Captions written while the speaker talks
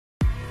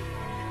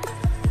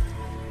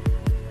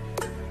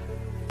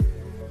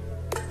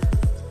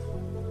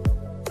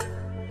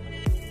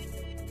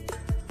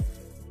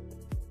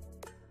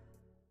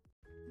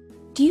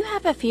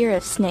have a fear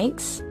of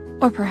snakes,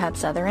 or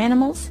perhaps other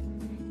animals?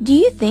 Do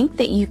you think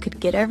that you could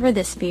get over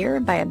this fear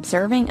by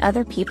observing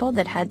other people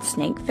that had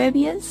snake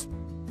phobias?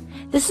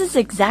 This is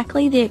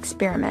exactly the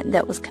experiment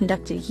that was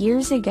conducted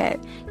years ago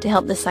to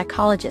help the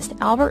psychologist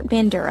Albert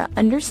Bandura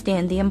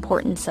understand the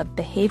importance of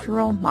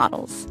behavioral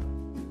models.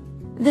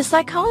 The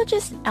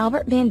psychologist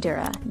Albert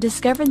Bandura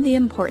discovered the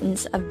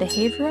importance of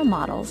behavioral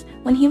models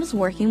when he was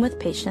working with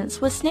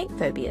patients with snake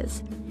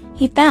phobias.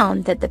 He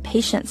found that the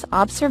patient's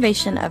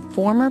observation of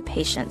former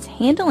patients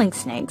handling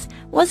snakes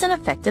was an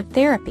effective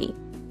therapy.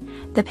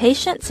 The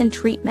patients in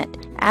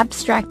treatment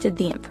abstracted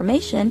the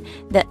information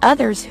that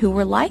others who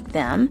were like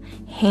them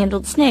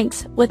handled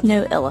snakes with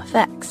no ill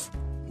effects.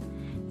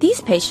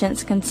 These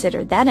patients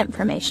considered that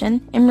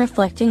information in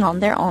reflecting on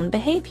their own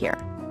behavior.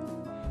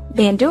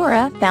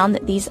 Bandura found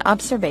that these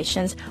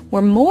observations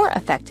were more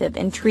effective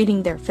in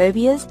treating their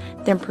phobias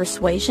than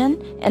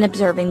persuasion and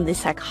observing the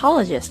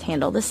psychologist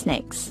handle the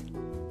snakes.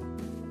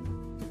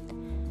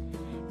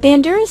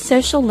 Bandura's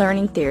social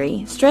learning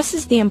theory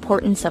stresses the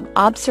importance of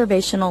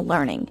observational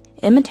learning,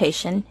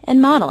 imitation,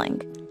 and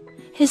modeling.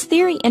 His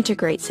theory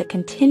integrates a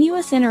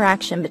continuous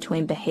interaction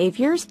between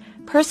behaviors,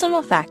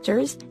 personal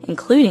factors,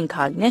 including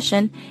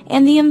cognition,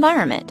 and the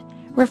environment,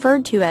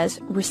 referred to as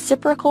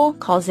reciprocal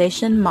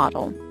causation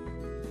model.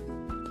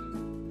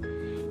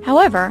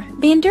 However,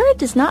 Bandura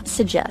does not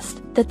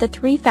suggest that the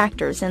three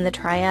factors in the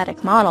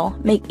triadic model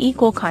make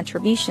equal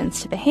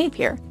contributions to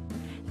behavior.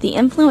 The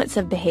influence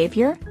of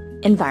behavior,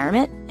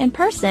 environment, and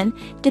person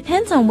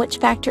depends on which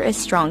factor is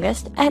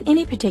strongest at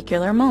any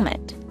particular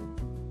moment.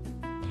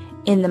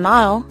 In the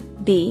model,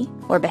 B,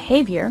 or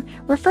behavior,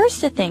 refers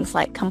to things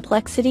like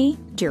complexity,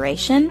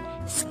 duration,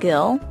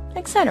 skill,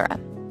 etc.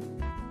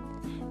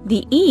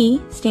 The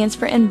E stands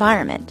for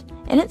environment,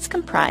 and it's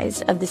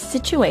comprised of the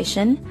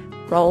situation,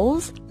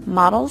 roles,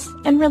 models,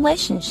 and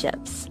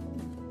relationships.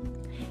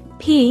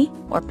 P,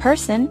 or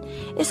person,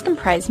 is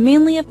comprised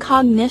mainly of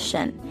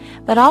cognition,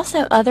 but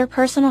also other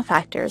personal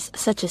factors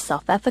such as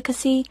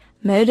self-efficacy,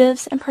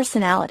 motives, and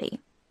personality.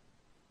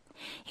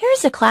 Here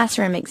is a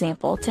classroom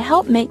example to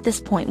help make this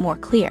point more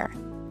clear.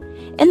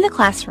 In the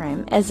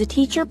classroom, as the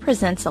teacher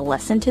presents a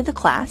lesson to the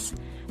class,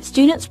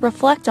 students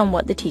reflect on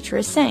what the teacher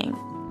is saying.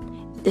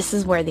 This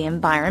is where the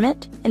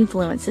environment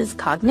influences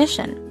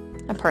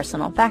cognition, a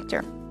personal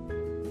factor.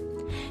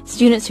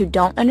 Students who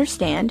don't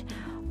understand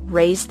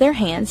raise their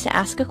hands to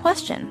ask a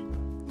question.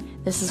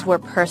 This is where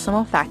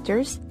personal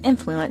factors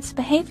influence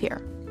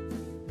behavior.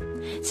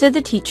 So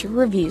the teacher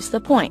reviews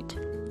the point.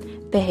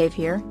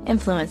 Behavior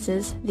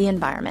influences the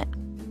environment.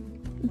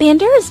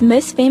 Bandura's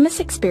most famous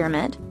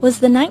experiment was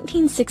the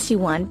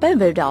 1961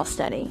 Bobo doll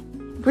study.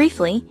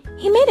 Briefly,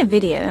 he made a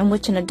video in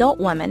which an adult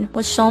woman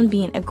was shown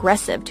being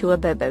aggressive to a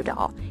Bobo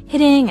doll,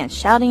 hitting and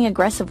shouting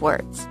aggressive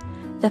words.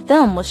 The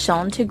film was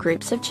shown to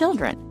groups of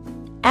children.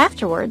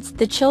 Afterwards,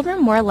 the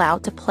children were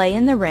allowed to play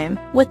in the room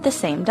with the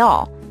same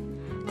doll.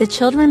 The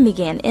children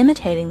began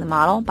imitating the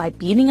model by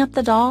beating up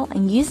the doll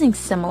and using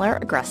similar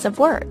aggressive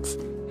words.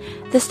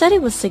 The study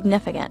was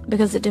significant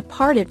because it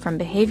departed from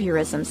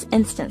behaviorism's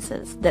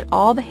instances that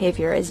all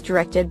behavior is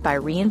directed by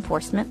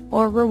reinforcement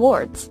or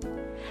rewards.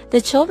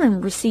 The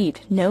children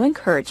received no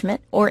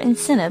encouragement or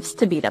incentives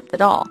to beat up the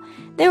doll.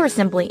 They were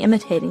simply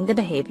imitating the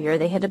behavior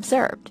they had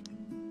observed.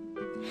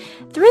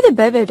 Through the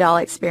Bobo doll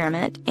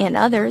experiment and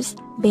others,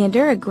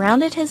 Bandura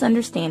grounded his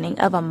understanding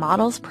of a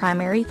model's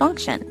primary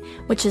function,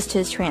 which is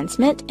to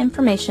transmit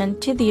information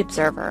to the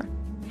observer.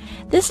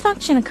 This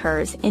function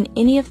occurs in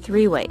any of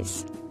three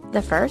ways.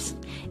 The first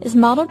is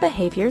modeled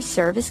behaviors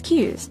serve as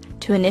cues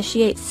to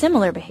initiate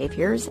similar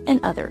behaviors in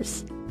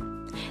others.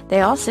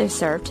 They also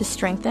serve to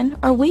strengthen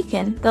or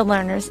weaken the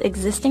learner's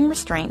existing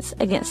restraints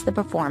against the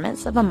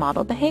performance of a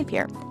modeled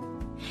behavior.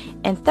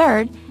 And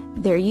third,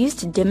 they're used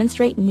to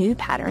demonstrate new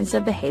patterns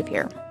of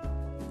behavior.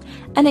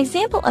 An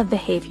example of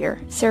behavior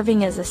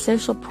serving as a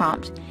social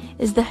prompt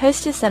is the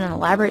hostess at an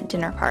elaborate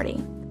dinner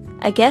party.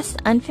 A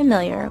guest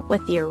unfamiliar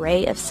with the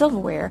array of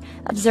silverware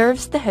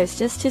observes the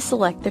hostess to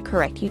select the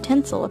correct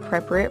utensil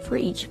appropriate for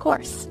each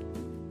course.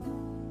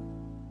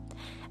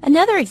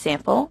 Another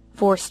example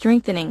for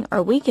strengthening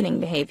or weakening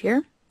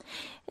behavior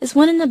is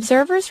when an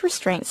observer's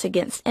restraints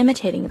against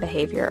imitating a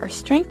behavior are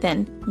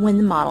strengthened when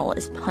the model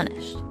is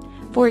punished.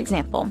 For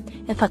example,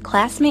 if a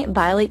classmate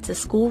violates a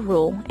school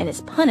rule and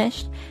is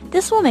punished,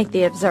 this will make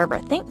the observer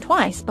think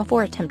twice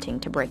before attempting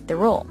to break the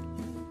rule.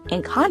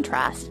 In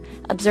contrast,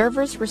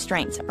 observers'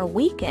 restraints are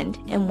weakened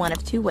in one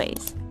of two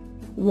ways.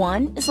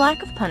 One is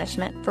lack of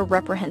punishment for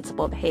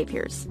reprehensible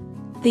behaviors.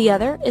 The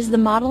other is the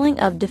modeling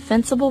of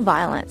defensible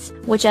violence,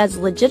 which adds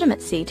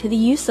legitimacy to the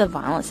use of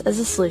violence as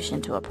a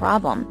solution to a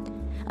problem.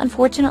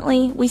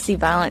 Unfortunately, we see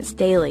violence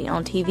daily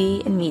on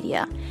TV and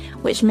media,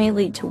 which may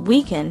lead to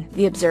weaken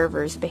the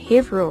observer's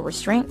behavioral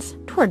restraints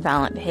toward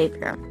violent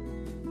behavior.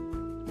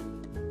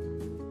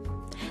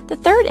 The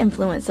third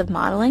influence of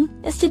modeling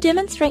is to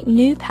demonstrate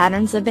new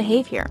patterns of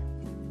behavior.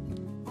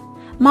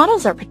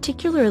 Models are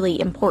particularly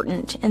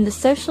important in the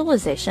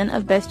socialization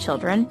of both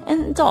children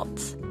and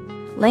adults.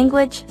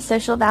 Language,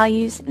 social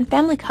values, and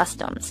family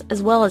customs,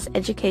 as well as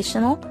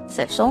educational,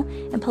 social,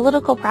 and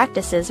political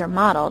practices are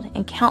modeled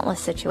in countless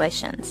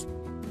situations.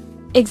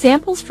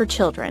 Examples for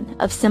children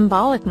of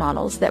symbolic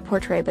models that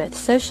portray both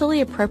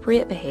socially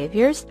appropriate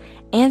behaviors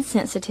and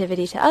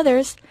sensitivity to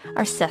others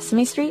are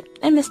Sesame Street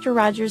and Mr.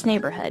 Rogers'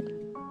 Neighborhood.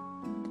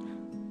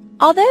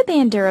 Although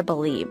Bandura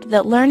believed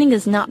that learning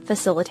is not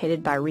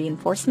facilitated by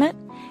reinforcement,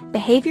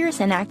 behaviors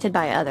enacted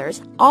by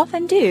others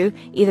often do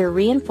either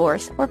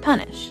reinforce or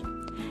punish.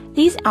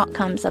 These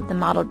outcomes of the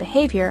modeled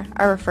behavior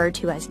are referred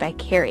to as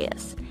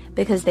vicarious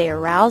because they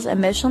arouse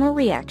emotional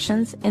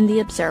reactions in the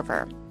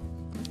observer.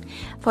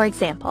 For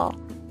example,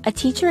 a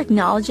teacher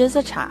acknowledges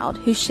a child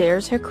who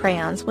shares her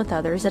crayons with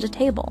others at a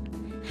table,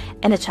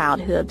 and a child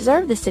who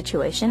observed the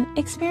situation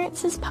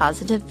experiences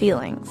positive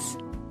feelings.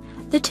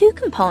 The two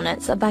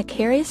components of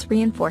vicarious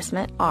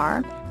reinforcement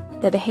are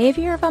the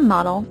behavior of a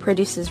model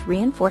produces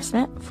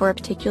reinforcement for a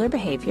particular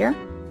behavior,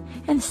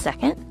 and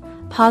second,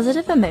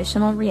 positive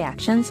emotional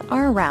reactions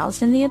are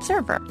aroused in the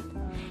observer.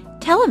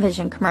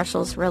 Television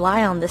commercials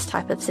rely on this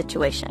type of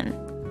situation.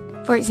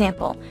 For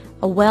example,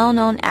 a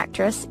well-known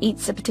actress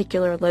eats a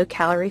particular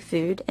low-calorie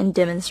food and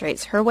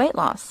demonstrates her weight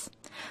loss.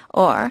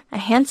 Or a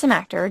handsome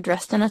actor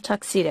dressed in a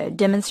tuxedo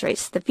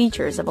demonstrates the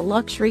features of a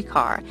luxury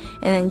car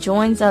and then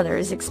joins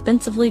others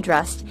expensively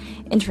dressed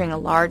entering a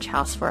large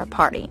house for a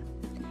party.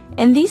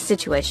 In these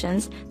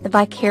situations, the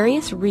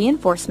vicarious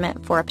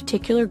reinforcement for a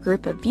particular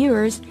group of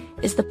viewers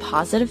is the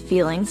positive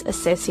feelings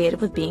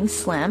associated with being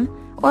slim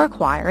or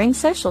acquiring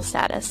social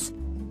status.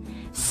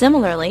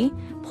 Similarly,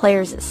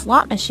 players at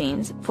slot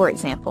machines, for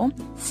example,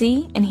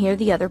 see and hear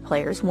the other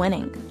players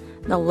winning.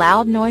 The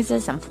loud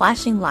noises and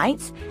flashing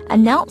lights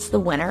announce the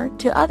winner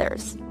to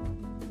others.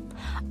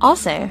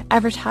 Also,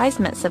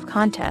 advertisements of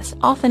contests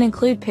often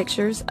include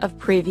pictures of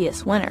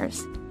previous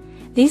winners.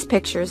 These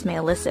pictures may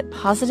elicit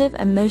positive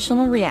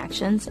emotional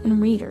reactions in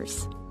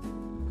readers.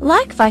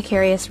 Like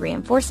vicarious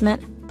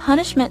reinforcement,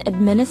 punishment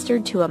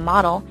administered to a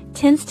model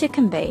tends to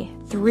convey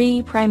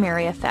three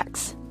primary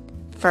effects.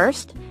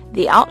 First,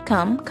 the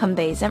outcome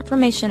conveys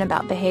information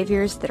about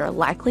behaviors that are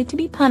likely to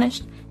be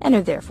punished and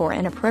are therefore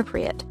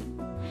inappropriate.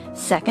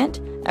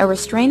 Second, a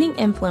restraining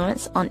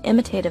influence on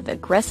imitative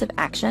aggressive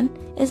action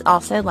is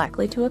also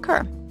likely to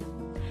occur.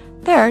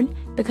 Third,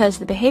 because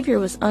the behavior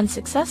was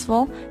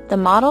unsuccessful, the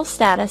model's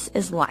status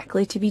is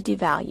likely to be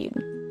devalued.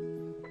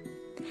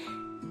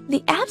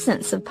 The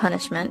absence of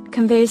punishment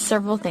conveys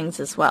several things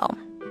as well.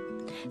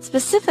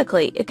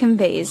 Specifically, it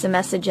conveys a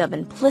message of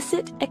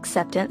implicit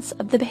acceptance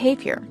of the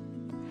behavior.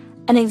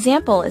 An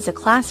example is a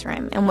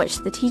classroom in which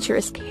the teacher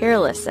is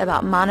careless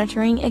about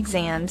monitoring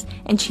exams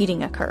and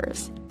cheating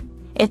occurs.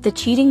 If the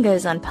cheating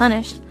goes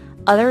unpunished,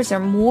 others are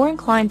more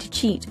inclined to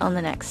cheat on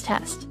the next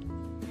test.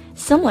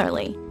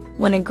 Similarly,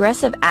 when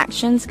aggressive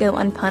actions go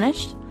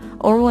unpunished,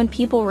 or when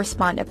people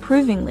respond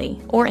approvingly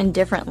or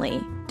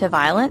indifferently to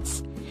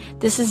violence,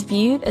 this is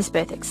viewed as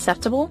both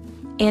acceptable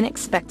and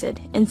expected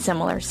in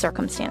similar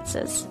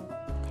circumstances.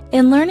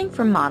 In learning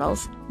from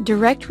models,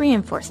 direct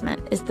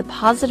reinforcement is the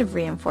positive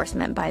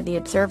reinforcement by the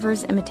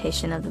observer's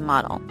imitation of the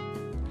model.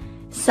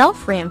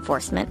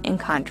 Self-reinforcement, in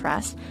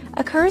contrast,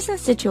 occurs in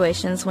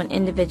situations when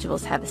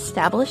individuals have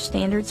established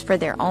standards for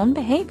their own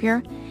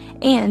behavior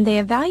and they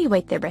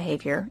evaluate their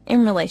behavior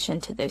in relation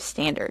to those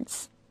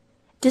standards.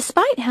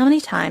 Despite how many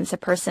times a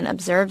person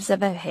observes a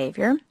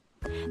behavior,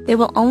 they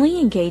will only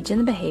engage in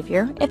the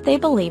behavior if they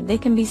believe they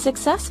can be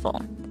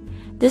successful.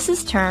 This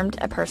is termed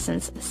a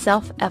person's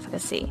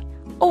self-efficacy,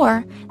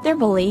 or their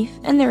belief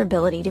in their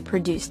ability to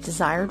produce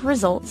desired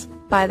results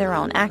by their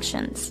own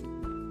actions.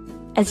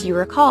 As you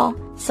recall,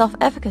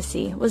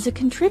 self-efficacy was a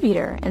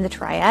contributor in the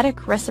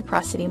triadic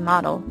reciprocity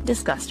model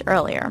discussed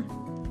earlier.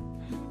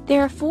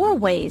 There are 4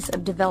 ways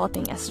of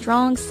developing a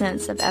strong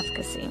sense of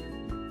efficacy.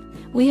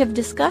 We have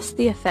discussed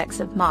the effects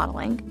of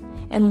modeling,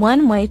 and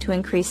one way to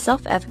increase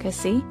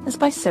self-efficacy is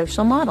by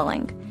social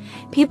modeling.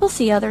 People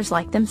see others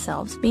like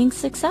themselves being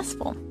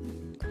successful.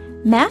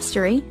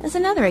 Mastery is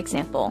another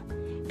example.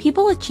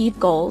 People achieve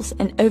goals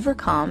and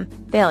overcome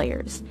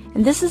failures,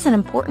 and this is an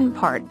important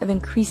part of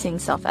increasing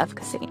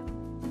self-efficacy.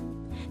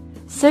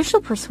 Social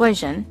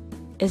persuasion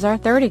is our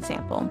third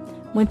example.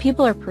 When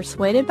people are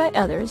persuaded by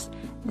others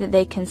that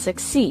they can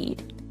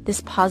succeed,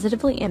 this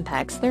positively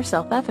impacts their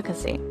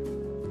self-efficacy.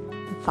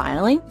 And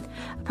finally,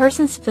 a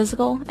person's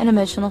physical and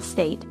emotional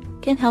state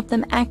can help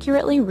them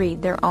accurately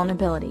read their own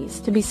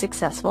abilities to be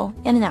successful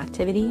in an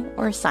activity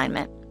or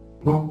assignment.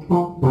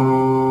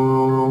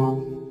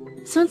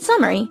 So in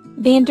summary,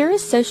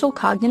 Bandura's social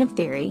cognitive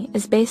theory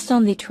is based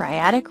on the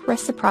triadic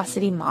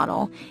reciprocity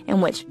model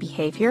in which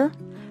behavior,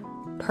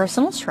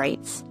 personal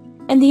traits,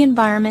 and the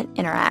environment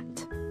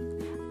interact.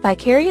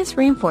 Vicarious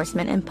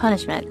reinforcement and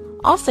punishment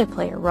also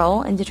play a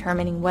role in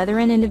determining whether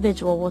an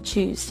individual will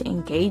choose to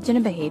engage in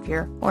a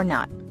behavior or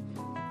not.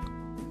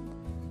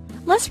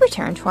 Let's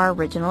return to our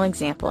original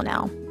example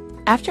now.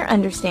 After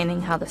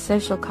understanding how the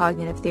social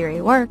cognitive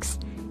theory works,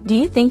 do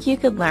you think you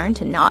could learn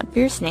to not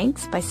fear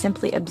snakes by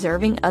simply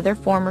observing other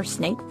former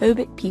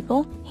snake-phobic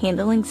people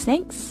handling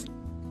snakes?